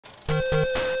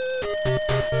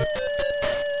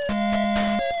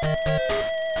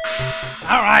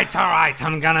Alright,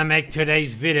 I'm gonna make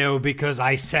today's video because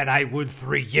I said I would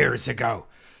 3 years ago.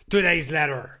 Today's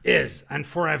letter is and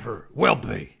forever will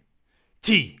be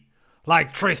T.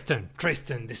 Like Tristan.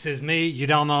 Tristan, this is me, you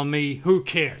don't know me, who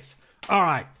cares?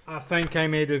 Alright, I think I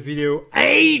made a video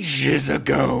ages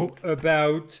ago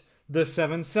about the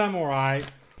 7 Samurai.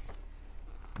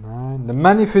 The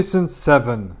Magnificent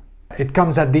 7. It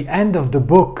comes at the end of the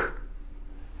book.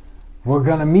 We're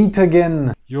gonna meet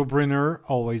again. Your Brenner,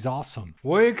 always awesome.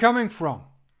 Where are you coming from?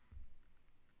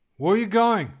 Where are you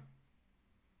going?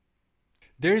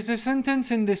 There's a sentence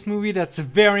in this movie that's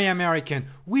very American.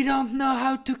 We don't know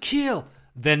how to kill.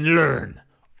 Then learn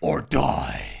or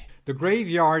die. The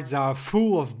graveyards are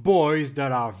full of boys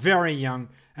that are very young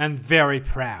and very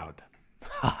proud.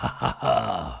 Ha ha ha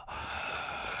ha.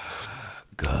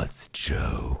 God's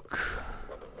joke.